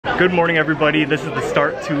Good morning, everybody. This is the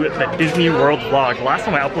start to the Disney World vlog. Last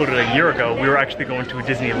time I uploaded a year ago, we were actually going to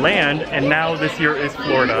Disneyland, and now this year is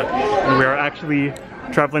Florida. And we are actually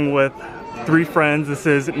traveling with 3 friends. This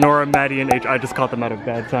is Nora, Maddie, and H. I just caught them at a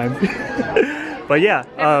bad time. But yeah,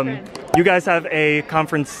 you guys have a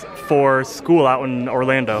conference for school out in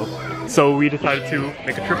Orlando, so we decided to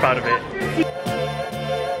make a trip out of it.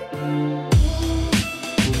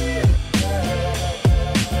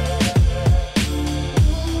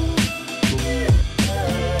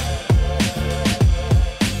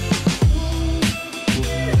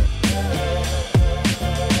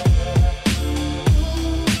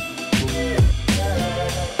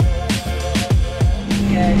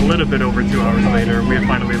 A little bit over 2 hours later, we have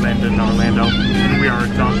finally landed in Orlando, and we are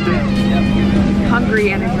exhausted.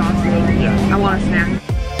 Hungry and exhausted. Yeah. I want a snack.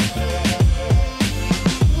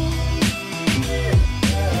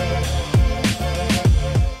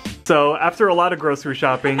 So after a lot of grocery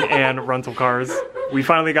shopping and rental cars, we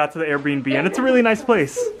finally got to the Airbnb, and it's a really nice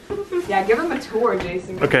place. Yeah, give them a tour,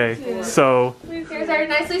 Jason. Okay, so here's our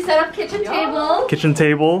nicely set up kitchen table. Kitchen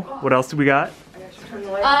table. What else do we got?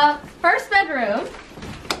 First bedroom.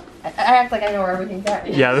 I act like I know where everything's at.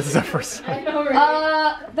 Yeah, this is our first time.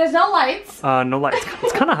 There's no lights. No lights.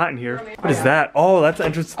 It's kind of hot in here. What is that? Oh, that's the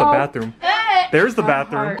entrance to the bathroom. There's the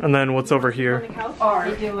bathroom. And then what's over here?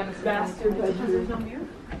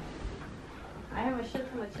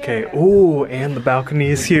 Okay, ooh, and the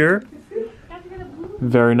balcony is here.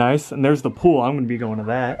 Very nice. And there's the pool. I'm gonna be going to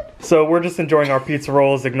that. So we're just enjoying our pizza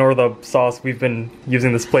rolls. Ignore the sauce. We've been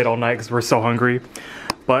using this plate all night because we're so hungry.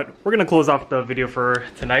 But we're gonna close off the video for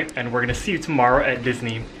tonight, and we're gonna see you tomorrow at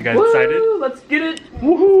Disney. You guys excited? Let's get it.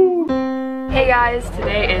 Woohoo! Hey guys,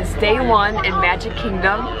 today is day 1 in Magic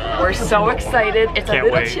Kingdom. We're so excited. It's a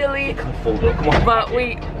little chilly, but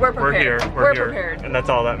we're prepared. We're here. We're prepared. And that's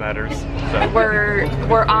all that matters. So.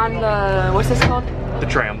 We're on the, what's this called? The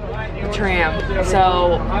tram. The tram.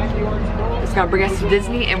 So it's gonna bring us to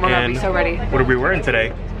Disney, and we're gonna be so ready. What are we wearing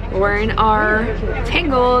today? We're wearing our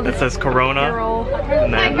Tangled. It says Corona.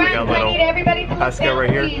 And then we got a little basket right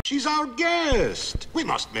here. She's our guest. We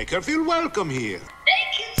must make her feel welcome here. They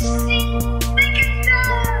can sing, they can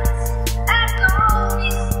dance, after all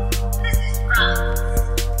this is France.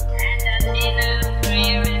 And an inner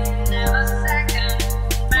dream is never second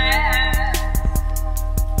best.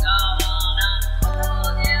 Go on and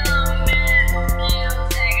hold your man, you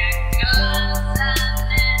take a glance and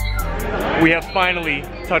then you... We have finally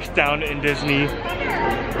touched down in Disney.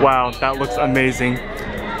 Wow, that looks amazing.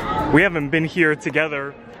 We haven't been here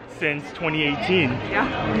together since 2018. Yeah.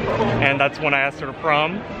 And that's when I asked her to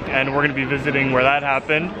prom, and we're gonna be visiting where that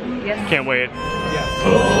happened. Yes. Can't wait.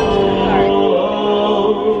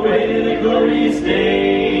 Oh, ready the glorious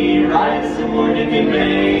day, rise the morning in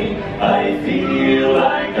May, I feel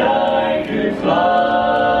like I could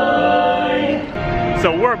fly.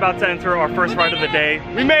 So we're about to enter our first ride of the day.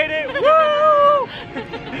 We made it! Woo!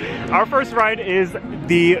 Our first ride is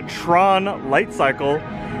the Tron Light Cycle.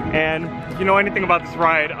 And if you know anything about this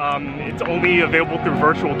ride, it's only available through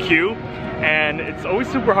virtual queue, and it's always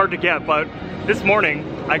super hard to get. But this morning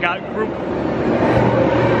I got group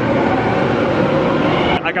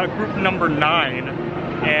number 9,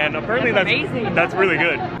 and apparently that's really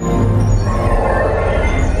good.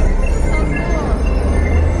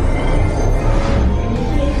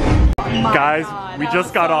 Guys, we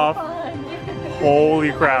just got off.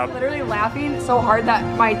 Holy crap. I was literally laughing so hard that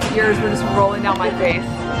my tears were just rolling down my face.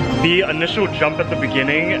 The initial jump at the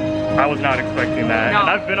beginning, I was not expecting that. No. And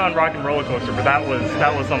I've been on Rock and Roller Coaster, but that was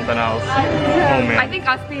something else. Oh man. I think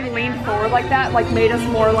us being leaned forward like that made us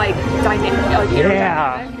more like dynamic. Like,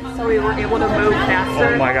 yeah. So we were able to move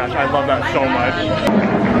faster. Oh my gosh, I love that so much.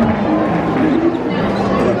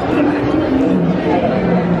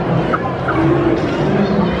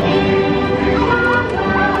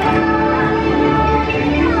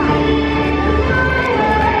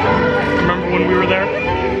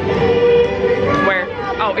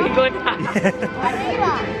 Oh, he goes.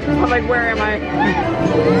 I'm like, where am I?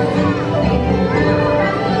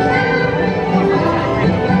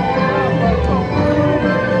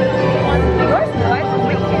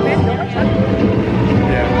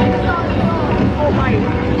 Yeah. Oh my.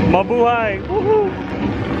 Mabuhay! Woohoo!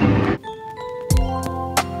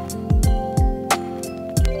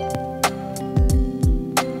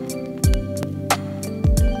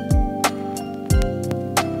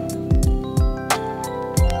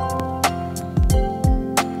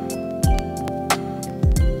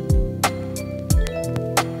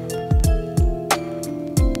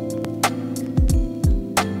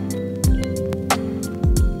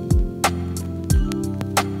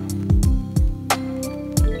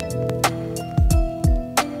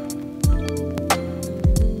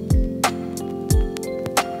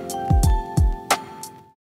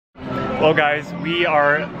 Well guys, we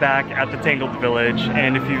are back at the Tangled Village,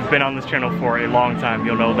 and if you've been on this channel for a long time,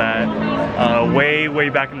 you'll know that way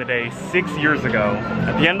back in the day, 6 years ago,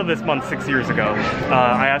 at the end of this month 6 years ago,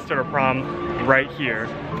 I asked her to prom right here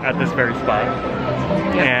at this very spot.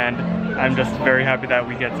 And I'm just very happy that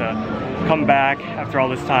we get to come back after all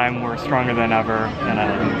this time. We're stronger than ever, and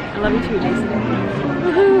I love you too, Jason.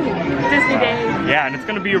 Woohoo! Disney Day. Yeah, and it's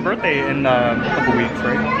gonna be your birthday in a couple weeks,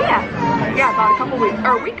 right? Yeah, about a couple weeks,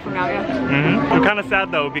 or a week from now, yeah. I'm kind of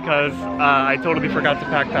sad though because I totally forgot to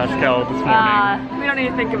pack Pascal this morning. We don't need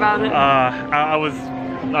to think about it.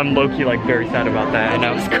 I'm low-key like very sad about that, and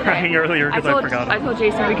I was crying earlier because I forgot it. I told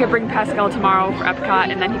Jason we could bring Pascal tomorrow for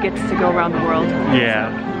Epcot, and then he gets to go around the world.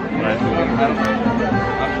 Yeah. But,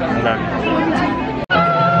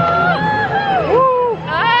 woo!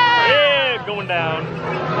 Yeah, going down.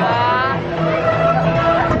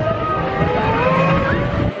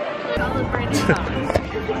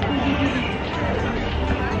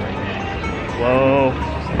 Whoa.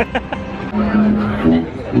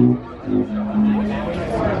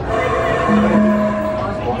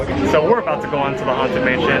 So we're about to go on to the Haunted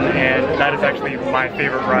Mansion, and that is actually my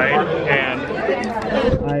favorite ride. And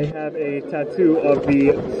I have a tattoo of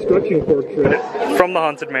the stretching portrait from the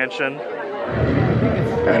Haunted Mansion.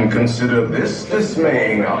 And consider this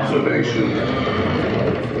dismaying observation.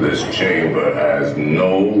 This chamber has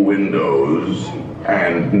no windows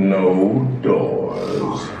and no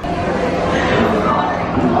doors.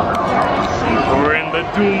 We're in the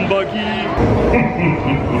Doom Buggy.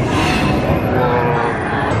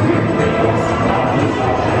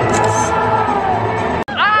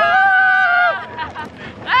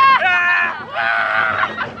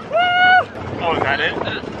 Oh, is that it? Oh,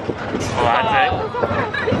 that's it?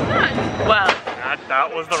 Well, That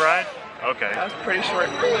was the ride? Okay. that was pretty short.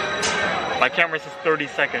 My camera says 30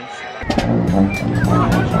 seconds.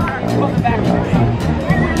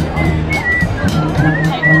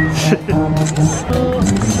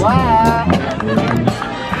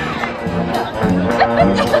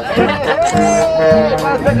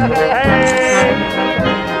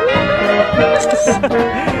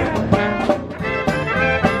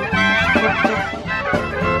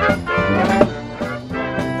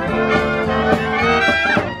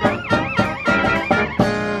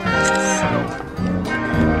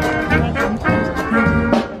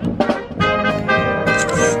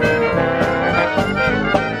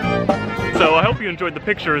 So I hope you enjoyed the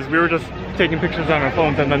pictures. We were just taking pictures on our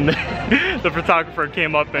phones, and then the photographer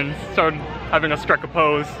came up and started having us strike a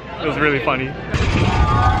pose. It was really funny.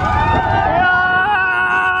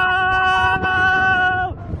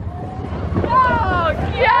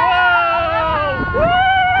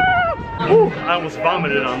 Woo! I almost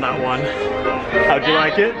vomited on that one. How'd you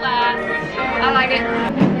like it? I like it.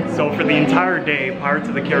 So for the entire day, Pirates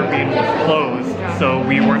of the Caribbean was closed, so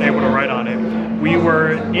we weren't able to ride on it. We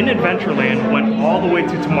were in Adventureland, went all the way to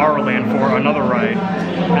Tomorrowland for another ride,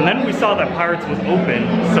 and then we saw that Pirates was open,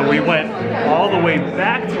 so we went all the way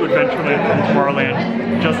back to Adventureland from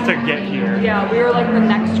Tomorrowland just to get here. Yeah, we were like the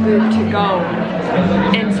next group to go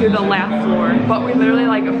into the last floor, but we literally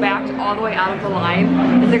like backed all the way out of the line.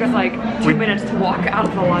 It took us like 2 minutes to walk out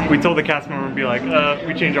of the line. We told the cast member and be like,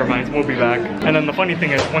 we changed our minds, we'll be back. And then the funny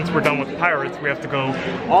thing is, once we're done with Pirates, we have to go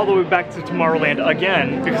all the way back to Tomorrowland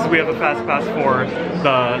again because we have a fast pass for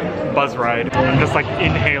the buzz ride. I'm just like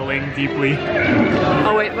inhaling deeply.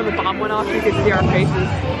 Oh wait, when the bomb went off, you could see our faces.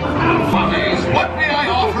 What may I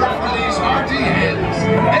offer for these hearty heads?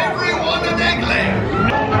 Everyone an egglet!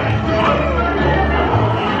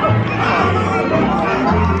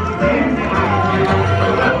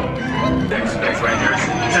 Next Rangers,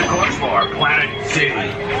 head course for Planet City.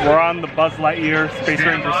 We're on the Buzz Lightyear Space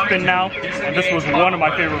Ranger spin now, and this was one of my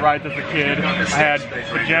favorite rides as a kid. I had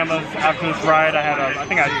pajamas after this ride, I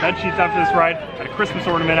think I had bed sheets after this ride, I had a Christmas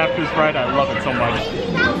ornament after this ride. I love it so much.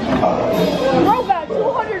 Robot,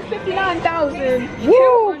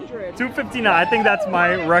 259,200. 259, I think that's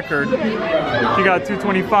my record. She got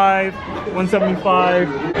 225, 175.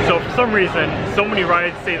 So for some reason, so many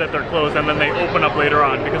rides say that they're closed and then they open up later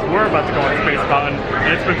on because we're about to go on Space Mountain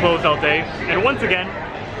and it's been closed all day. And once again,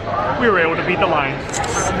 we were able to beat the lines.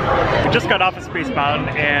 We just got off of Space Mountain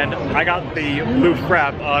and I got the blue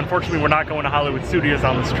frap. Unfortunately, we're not going to Hollywood Studios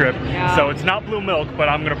on this trip. Yeah. So it's not blue milk, but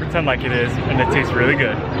I'm gonna pretend like it is and it tastes really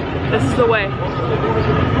good. This is the way.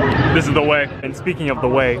 This is the way. And speaking of the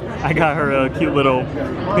way, I got her a cute little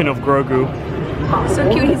pin of Grogu. So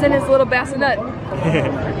cute, he's in his little bassinet.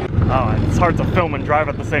 Oh, it's hard to film and drive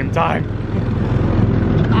at the same time.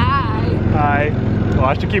 Hi. Well,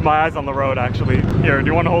 I should keep my eyes on the road, actually. Here, do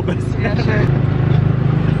you want to hold this? Yeah, sure.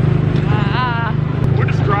 We're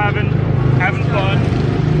just driving. having fun.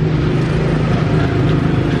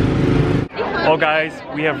 Well guys,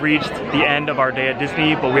 we have reached the end of our day at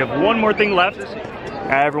Disney, but we have one more thing left.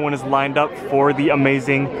 Everyone is lined up for the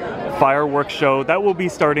amazing fireworks show that will be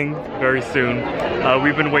starting very soon.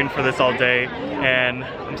 We've been waiting for this all day, and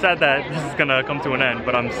I'm sad that this is gonna come to an end,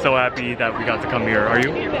 but I'm so happy that we got to come here. Are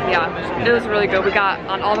you? Yeah, it was really good. We got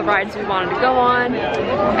on all the rides we wanted to go on,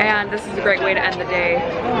 and this is a great way to end the day,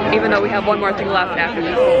 even though we have one more thing left after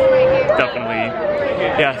this. Definitely.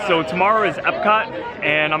 Yeah, so tomorrow is Epcot,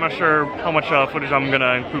 and I'm not sure how much footage I'm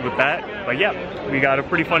gonna include with that, but yeah, we got a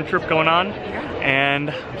pretty fun trip going on, and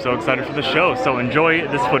I'm so excited for the show. So enjoy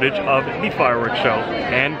this footage of the fireworks show,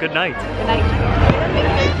 and good night. Good night.